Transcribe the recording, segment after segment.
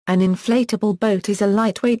An inflatable boat is a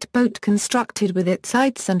lightweight boat constructed with its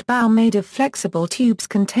sides and bow made of flexible tubes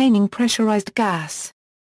containing pressurized gas.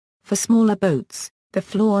 For smaller boats, the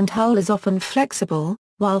floor and hull is often flexible,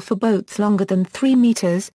 while for boats longer than 3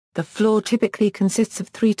 meters, the floor typically consists of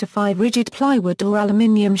 3 to 5 rigid plywood or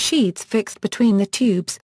aluminium sheets fixed between the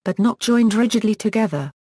tubes, but not joined rigidly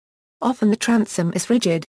together. Often the transom is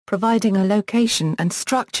rigid, providing a location and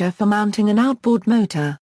structure for mounting an outboard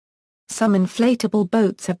motor. Some inflatable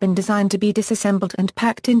boats have been designed to be disassembled and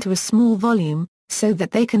packed into a small volume, so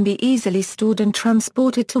that they can be easily stored and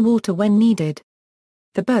transported to water when needed.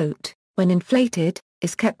 The boat, when inflated,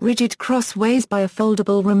 is kept rigid crossways by a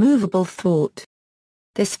foldable removable thwart.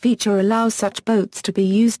 This feature allows such boats to be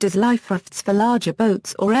used as liferafts for larger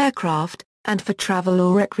boats or aircraft, and for travel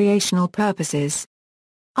or recreational purposes.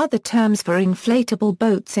 Other terms for inflatable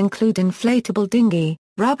boats include inflatable dinghy,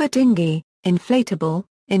 rubber dinghy, inflatable,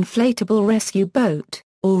 inflatable rescue boat,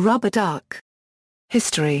 or rubber duck.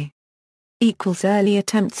 History = early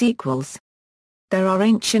attempts = There are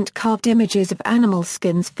ancient carved images of animal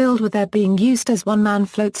skins filled with air being used as one-man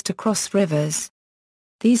floats to cross rivers.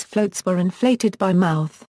 These floats were inflated by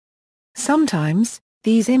mouth. Sometimes,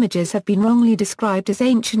 these images have been wrongly described as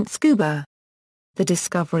ancient scuba. The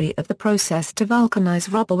discovery of the process to vulcanize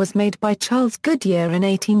rubber was made by Charles Goodyear in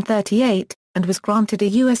 1838, and was granted a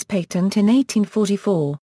U.S. patent in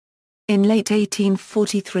 1844. In late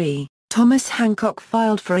 1843, Thomas Hancock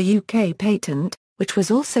filed for a UK patent, which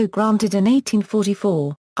was also granted in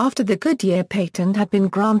 1844, after the Goodyear patent had been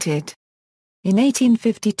granted. In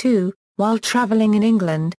 1852, while travelling in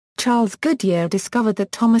England, Charles Goodyear discovered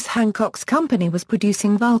that Thomas Hancock's company was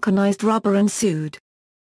producing vulcanized rubber and sued.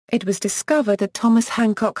 It was discovered that Thomas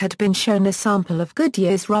Hancock had been shown a sample of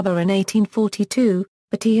Goodyear's rubber in 1842,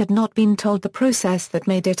 but he had not been told the process that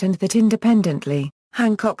made it, and that independently,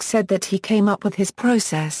 Hancock said that he came up with his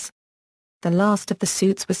process. The last of the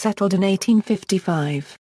suits was settled in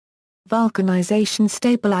 1855. Vulcanization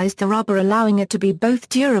stabilized the rubber, allowing it to be both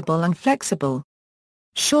durable and flexible.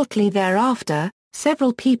 Shortly thereafter,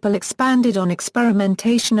 several people expanded on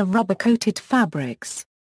experimentation of rubber-coated fabrics.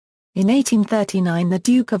 In 1839 the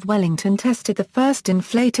Duke of Wellington tested the first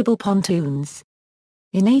inflatable pontoons.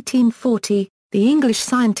 In 1840, the English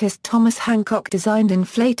scientist Thomas Hancock designed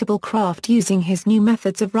inflatable craft using his new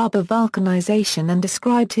methods of rubber vulcanization and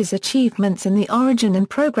described his achievements in The Origin and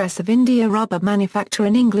Progress of India Rubber Manufacture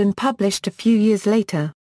in England, published a few years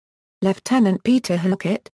later. Lieutenant Peter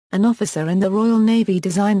Halkett, an officer in the Royal Navy,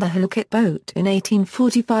 designed the Halkett boat in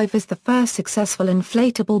 1845 as the first successful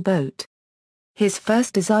inflatable boat. His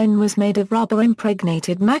first design was made of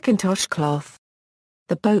rubber-impregnated Macintosh cloth.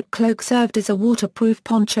 The boat cloak served as a waterproof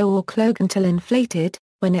poncho or cloak until inflated,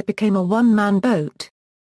 when it became a one-man boat.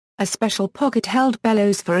 A special pocket held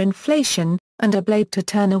bellows for inflation, and a blade to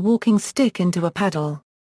turn a walking stick into a paddle.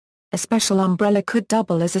 A special umbrella could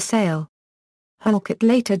double as a sail. Halkett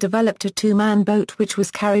later developed a two-man boat which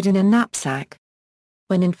was carried in a knapsack.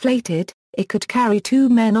 When inflated, it could carry 2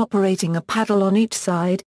 men operating a paddle on each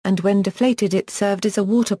side, and when deflated it served as a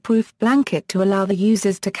waterproof blanket to allow the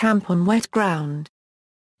users to camp on wet ground.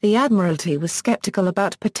 The Admiralty was skeptical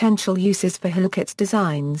about potential uses for Halkett's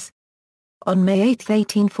designs. On May 8,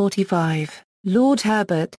 1845, Lord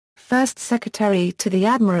Herbert, first Secretary to the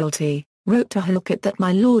Admiralty, wrote to Halkett that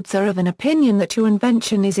 "My lords are of an opinion that your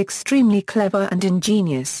invention is extremely clever and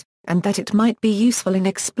ingenious, and that it might be useful in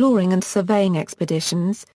exploring and surveying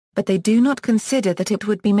expeditions, but they do not consider that it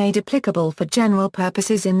would be made applicable for general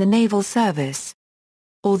purposes in the naval service."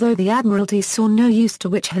 Although the Admiralty saw no use to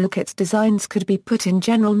which Halkett's designs could be put in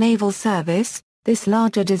general naval service, this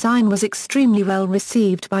larger design was extremely well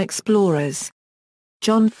received by explorers.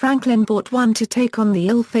 John Franklin bought one to take on the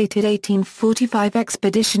ill-fated 1845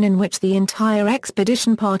 expedition, in which the entire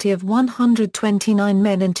expedition party of 129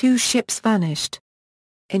 men and 2 ships vanished.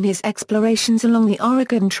 In his explorations along the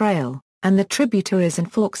Oregon Trail, and the tributaries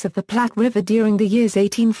and forks of the Platte River during the years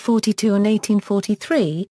 1842 and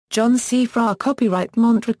 1843, John C. Farrar copyright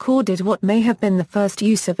Mont recorded what may have been the first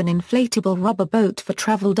use of an inflatable rubber boat for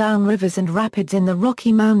travel down rivers and rapids in the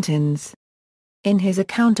Rocky Mountains. In his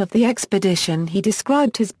account of the expedition he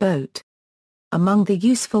described his boat. "Among the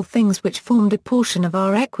useful things which formed a portion of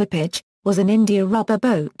our equipage, was an India rubber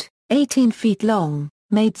boat, 18 feet long,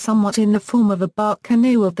 made somewhat in the form of a bark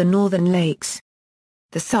canoe of the northern lakes.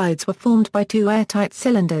 The sides were formed by 2 airtight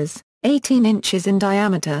cylinders, 18 inches in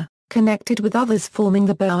diameter, connected with others forming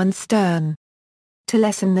the bow and stern. To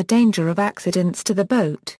lessen the danger of accidents to the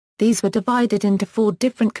boat, these were divided into 4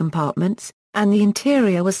 different compartments, and the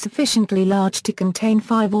interior was sufficiently large to contain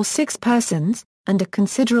 5 or 6 persons, and a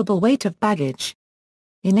considerable weight of baggage.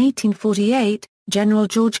 In 1848, General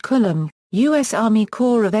George Cullom, U.S. Army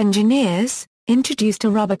Corps of Engineers, introduced a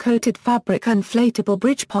rubber-coated fabric inflatable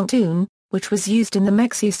bridge pontoon, which was used in the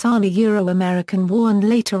Mexican Euro-American War and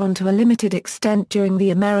later on to a limited extent during the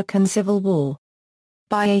American Civil War.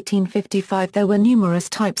 By 1855 there were numerous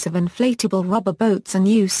types of inflatable rubber boats in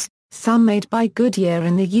use, some made by Goodyear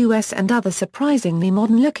in the U.S. and other surprisingly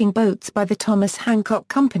modern-looking boats by the Thomas Hancock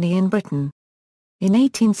Company in Britain. In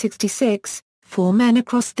 1866, 4 men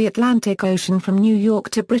crossed the Atlantic Ocean from New York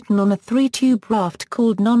to Britain on a 3-tube raft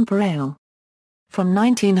called nonpareil. From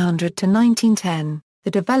 1900 to 1910,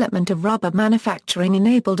 the development of rubber manufacturing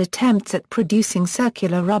enabled attempts at producing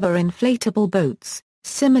circular rubber inflatable boats,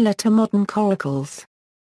 similar to modern coracles.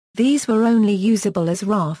 These were only usable as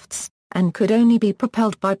rafts, and could only be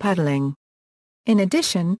propelled by paddling. In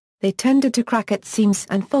addition, they tended to crack at seams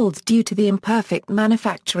and folds due to the imperfect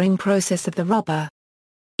manufacturing process of the rubber.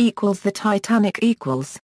 The Titanic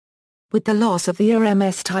With the loss of the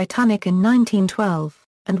RMS Titanic in 1912,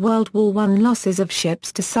 and World War I losses of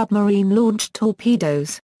ships to submarine-launched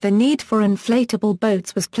torpedoes, the need for inflatable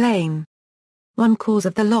boats was plain. One cause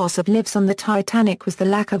of the loss of lives on the Titanic was the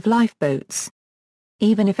lack of lifeboats.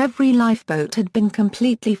 Even if every lifeboat had been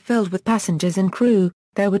completely filled with passengers and crew,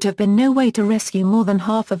 there would have been no way to rescue more than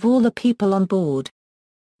half of all the people on board.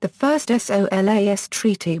 The first SOLAS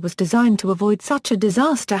treaty was designed to avoid such a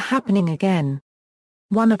disaster happening again.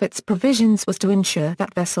 One of its provisions was to ensure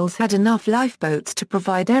that vessels had enough lifeboats to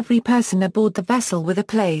provide every person aboard the vessel with a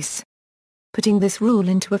place. Putting this rule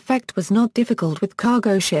into effect was not difficult with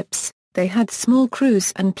cargo ships, they had small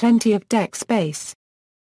crews and plenty of deck space.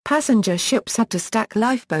 Passenger ships had to stack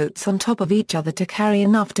lifeboats on top of each other to carry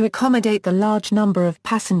enough to accommodate the large number of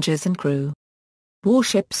passengers and crew.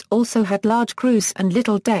 Warships also had large crews and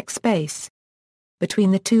little deck space.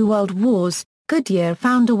 Between the two world wars, Goodyear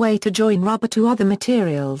found a way to join rubber to other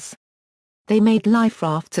materials. They made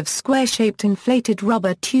liferafts of square-shaped inflated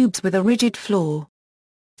rubber tubes with a rigid floor.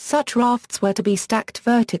 Such rafts were to be stacked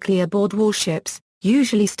vertically aboard warships,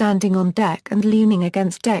 usually standing on deck and leaning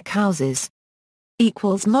against deck houses.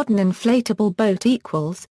 Modern inflatable boat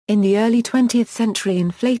In the early 20th century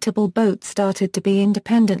inflatable boats started to be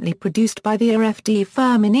independently produced by the RFD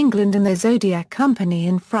firm in England and the Zodiac Company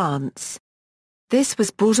in France. This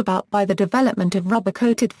was brought about by the development of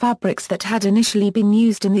rubber-coated fabrics that had initially been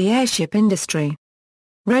used in the airship industry.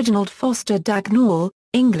 Reginald Foster Dagnall,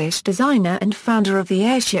 English designer and founder of the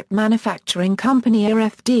airship manufacturing company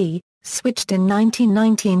RFD, switched in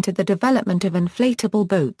 1919 to the development of inflatable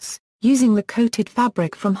boats, using the coated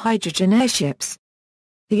fabric from hydrogen airships.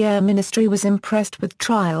 The Air Ministry was impressed with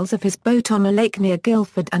trials of his boat on a lake near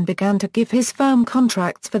Guildford and began to give his firm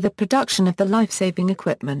contracts for the production of the life-saving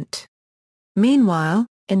equipment. Meanwhile,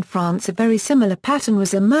 in France a very similar pattern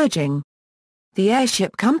was emerging. The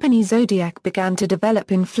airship company Zodiac began to develop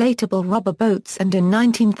inflatable rubber boats, and in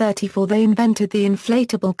 1934 they invented the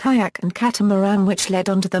inflatable kayak and catamaran, which led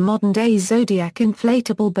on to the modern-day Zodiac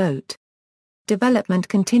inflatable boat. Development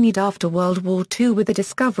continued after World War II with the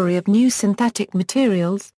discovery of new synthetic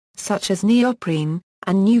materials, such as neoprene,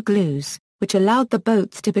 and new glues, which allowed the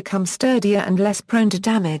boats to become sturdier and less prone to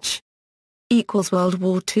damage. World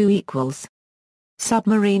War II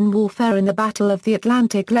Submarine warfare in the Battle of the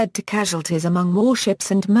Atlantic led to casualties among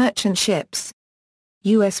warships and merchant ships.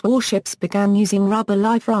 U.S. warships began using rubber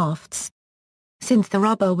life rafts. Since the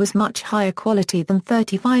rubber was much higher quality than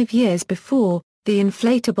 35 years before, the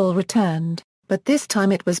inflatable returned, but this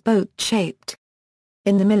time it was boat-shaped.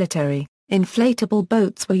 In the military, inflatable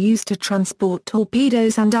boats were used to transport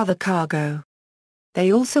torpedoes and other cargo.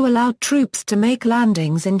 They also allowed troops to make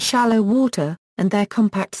landings in shallow water, and their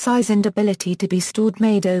compact size and ability to be stored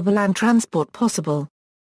made overland transport possible.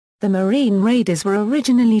 The Marine Raiders were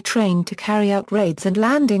originally trained to carry out raids and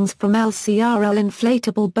landings from LCRL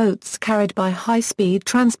inflatable boats carried by high-speed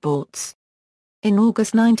transports. In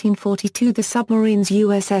August 1942 the submarines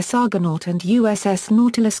USS Argonaut and USS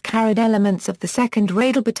Nautilus carried elements of the 2nd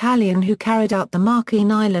Raider Battalion who carried out the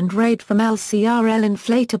Marquine Island raid from LCRL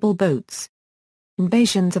inflatable boats.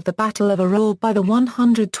 Invasions of the Battle of Aurora by the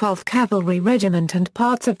 112th Cavalry Regiment and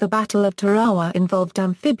parts of the Battle of Tarawa involved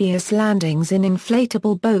amphibious landings in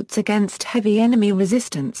inflatable boats against heavy enemy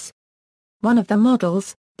resistance. One of the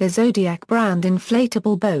models, the Zodiac brand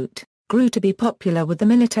inflatable boat, grew to be popular with the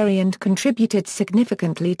military and contributed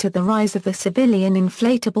significantly to the rise of the civilian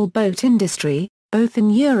inflatable boat industry, both in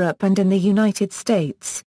Europe and in the United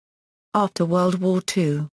States. After World War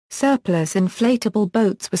II, surplus inflatable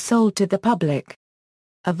boats were sold to the public.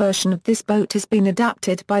 A version of this boat has been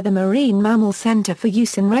adapted by the Marine Mammal Center for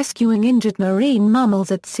use in rescuing injured marine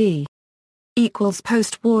mammals at sea.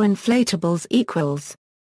 Post-war inflatables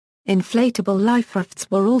Inflatable liferafts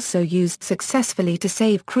were also used successfully to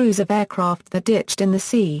save crews of aircraft that ditched in the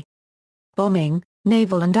sea. Bombing,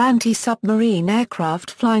 naval and anti-submarine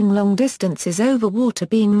aircraft flying long distances over water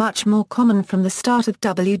being much more common from the start of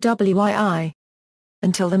WWII.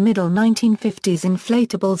 Until the middle 1950s,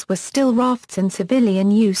 inflatables were still rafts in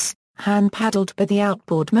civilian use. Hand-paddled but the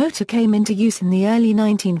outboard motor came into use in the early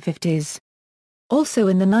 1950s. Also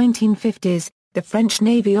in the 1950s, the French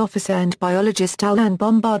Navy officer and biologist Alain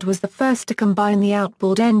Bombard was the first to combine the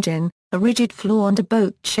outboard engine, a rigid floor and a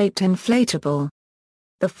boat-shaped inflatable.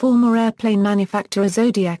 The former airplane manufacturer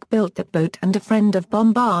Zodiac built that boat, and a friend of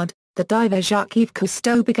Bombard, the diver Jacques-Yves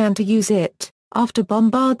Cousteau, began to use it, after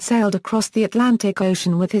Bombard sailed across the Atlantic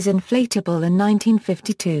Ocean with his inflatable in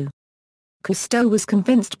 1952. Cousteau was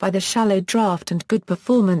convinced by the shallow draft and good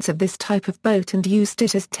performance of this type of boat and used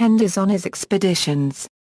it as tenders on his expeditions.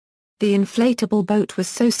 The inflatable boat was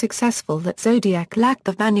so successful that Zodiac lacked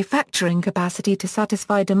the manufacturing capacity to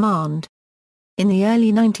satisfy demand. In the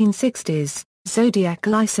early 1960s, Zodiac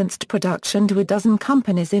licensed production to a dozen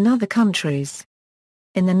companies in other countries.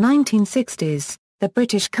 In the 1960s, the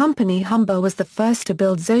British company Humber was the first to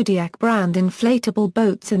build Zodiac brand inflatable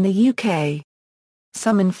boats in the UK.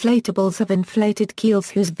 Some inflatables have inflated keels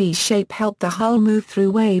whose V-shape help the hull move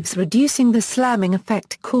through waves, reducing the slamming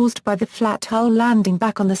effect caused by the flat hull landing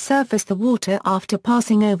back on the surface the water after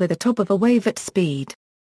passing over the top of a wave at speed.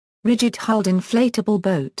 Rigid-hulled inflatable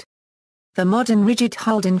boat. The modern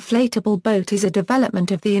rigid-hulled inflatable boat is a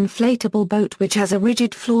development of the inflatable boat which has a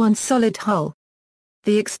rigid floor and solid hull.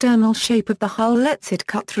 The external shape of the hull lets it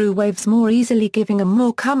cut through waves more easily, giving a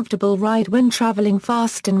more comfortable ride when traveling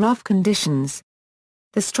fast in rough conditions.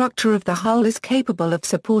 The structure of the hull is capable of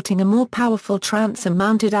supporting a more powerful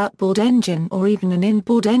transom-mounted outboard engine or even an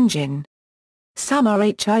inboard engine. Some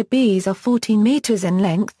RHIBs are 14 meters in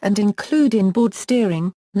length and include inboard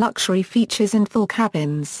steering, luxury features and full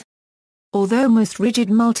cabins. Although most rigid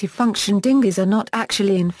multifunction dinghies are not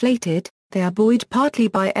actually inflated, they are buoyed partly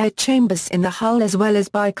by air chambers in the hull as well as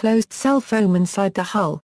by closed-cell foam inside the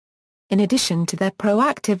hull. In addition to their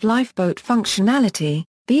proactive lifeboat functionality,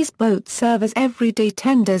 these boats serve as everyday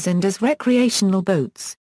tenders and as recreational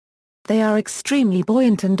boats. They are extremely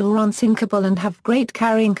buoyant and/or unsinkable and have great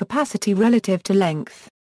carrying capacity relative to length.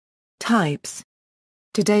 Types.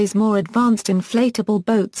 Today's more advanced inflatable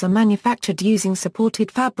boats are manufactured using supported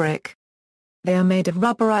fabric. They are made of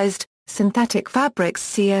rubberized, synthetic fabrics,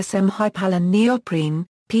 CSM, Hypalon, neoprene,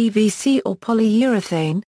 PVC or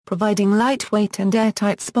polyurethane, providing lightweight and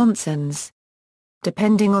airtight sponsons.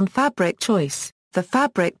 Depending on fabric choice, the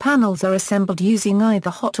fabric panels are assembled using either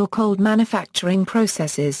hot or cold manufacturing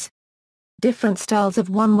processes. Different styles of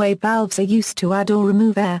one-way valves are used to add or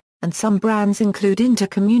remove air, and some brands include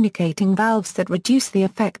intercommunicating valves that reduce the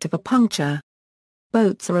effect of a puncture.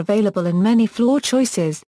 Boats are available in many floor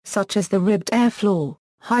choices, such as the ribbed air floor,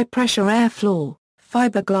 high-pressure air floor,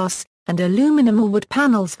 fiberglass, and aluminum or wood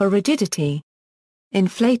panels for rigidity.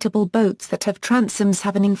 Inflatable boats that have transoms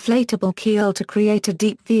have an inflatable keel to create a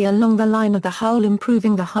deep V along the line of the hull,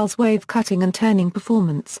 improving the hull's wave cutting and turning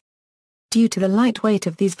performance. Due to the light weight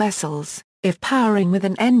of these vessels, if powering with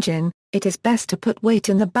an engine, it is best to put weight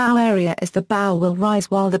in the bow area as the bow will rise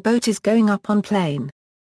while the boat is going up on plane.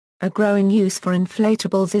 A growing use for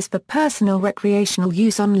inflatables is for personal recreational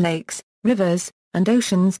use on lakes, rivers, and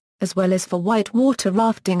oceans, as well as for whitewater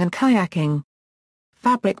rafting and kayaking.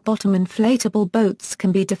 Fabric bottom inflatable boats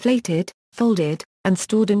can be deflated, folded, and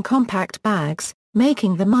stored in compact bags,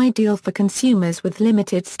 making them ideal for consumers with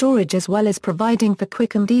limited storage as well as providing for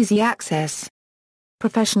quick and easy access.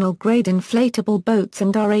 Professional-grade inflatable boats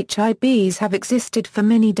and RHIBs have existed for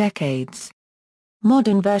many decades.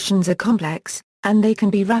 Modern versions are complex, and they can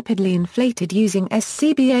be rapidly inflated using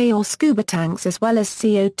SCBA or scuba tanks as well as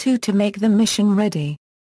CO2 to make them mission-ready.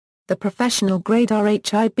 The professional-grade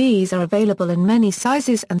RHIBs are available in many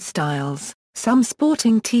sizes and styles, some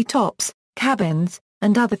sporting T-tops, cabins,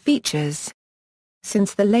 and other features.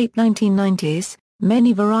 Since the late 1990s,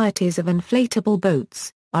 many varieties of inflatable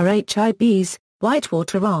boats, RHIBs,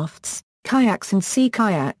 whitewater rafts, kayaks and sea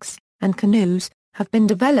kayaks, and canoes, have been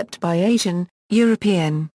developed by Asian,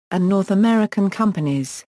 European, and North American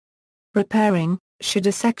companies. Repairing: should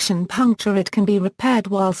a section puncture, it can be repaired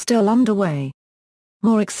while still underway.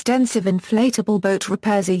 More extensive inflatable boat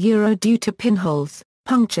repairs are due to pinholes,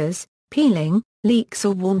 punctures, peeling, leaks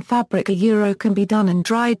or worn fabric can be done in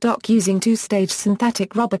dry dock using two-stage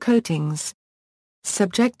synthetic rubber coatings.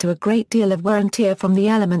 Subject to a great deal of wear and tear from the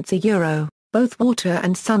elements both water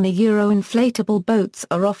and sun inflatable boats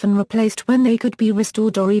are often replaced when they could be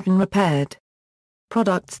restored or even repaired.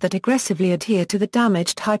 Products that aggressively adhere to the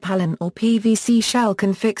damaged hypalon or PVC shell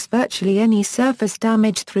can fix virtually any surface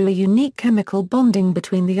damage through a unique chemical bonding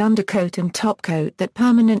between the undercoat and topcoat that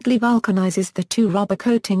permanently vulcanizes the two rubber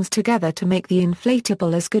coatings together to make the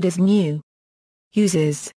inflatable as good as new.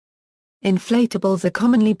 Uses: inflatables are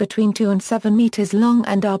commonly between 2 and 7 meters long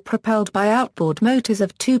and are propelled by outboard motors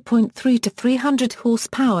of 2.3 to 300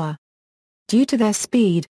 horsepower. Due to their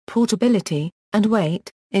speed, portability, and weight,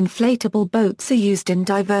 inflatable boats are used in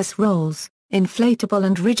diverse roles. Inflatable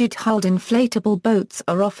and rigid-hulled inflatable boats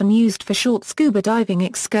are often used for short scuba diving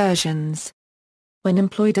excursions. When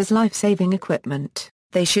employed as life-saving equipment,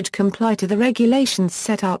 they should comply to the regulations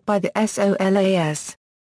set out by the SOLAS.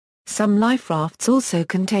 Some life rafts also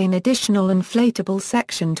contain additional inflatable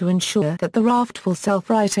section to ensure that the raft will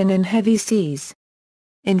self-right in heavy seas.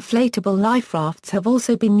 Inflatable life rafts have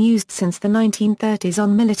also been used since the 1930s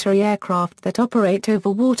on military aircraft that operate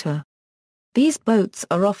over water. These boats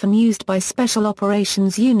are often used by special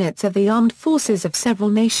operations units of the armed forces of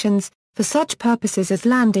several nations, for such purposes as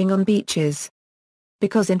landing on beaches.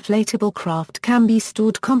 Because inflatable craft can be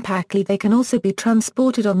stored compactly, they can also be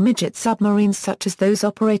transported on midget submarines such as those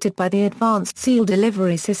operated by the Advanced SEAL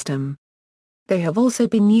Delivery System. They have also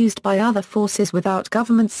been used by other forces without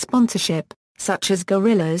government sponsorship, such as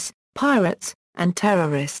guerrillas, pirates, and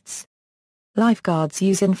terrorists. Lifeguards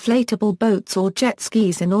use inflatable boats or jet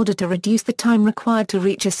skis in order to reduce the time required to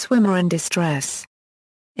reach a swimmer in distress.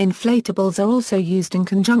 Inflatables are also used in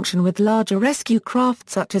conjunction with larger rescue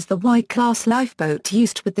craft such as the Y-class lifeboat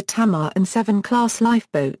used with the Tamar and 7-class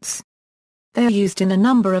lifeboats. They are used in a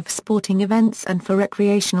number of sporting events and for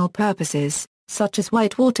recreational purposes, such as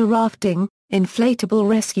whitewater rafting, inflatable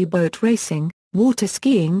rescue boat racing, water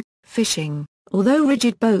skiing, fishing. Although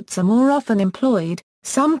rigid boats are more often employed,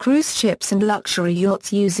 some cruise ships and luxury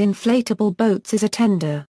yachts use inflatable boats as a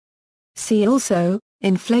tender. See also,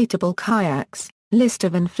 inflatable kayaks, list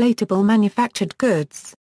of inflatable manufactured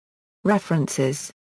goods. References